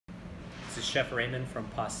is Chef Raymond from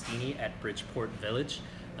Postini at Bridgeport Village.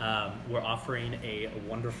 We're offering a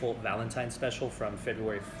wonderful Valentine special from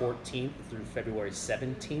February 14th through February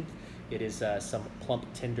 17th. It is some plump,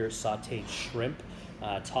 tender sauteed shrimp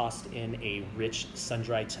tossed in a rich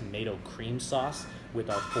sun-dried tomato cream sauce with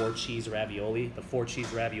our 4-cheese ravioli. The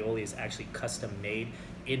 4-cheese ravioli is actually custom made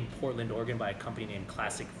in Portland, Oregon by a company named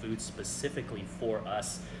Classic Foods specifically for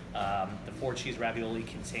us. The 4-cheese ravioli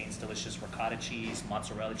contains delicious ricotta cheese,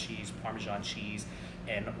 mozzarella cheese, Parmesan cheese,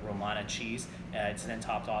 and Romana cheese. It's then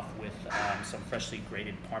topped off with some freshly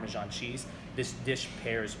grated Parmesan cheese. This dish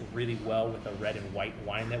pairs really well with the red and white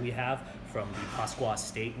wine that we have from the Pasqua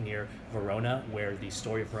Estate near Verona, where the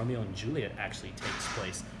story of Romeo and Juliet actually takes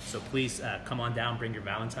place. So please come on down, bring your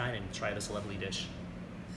Valentine, and try this lovely dish.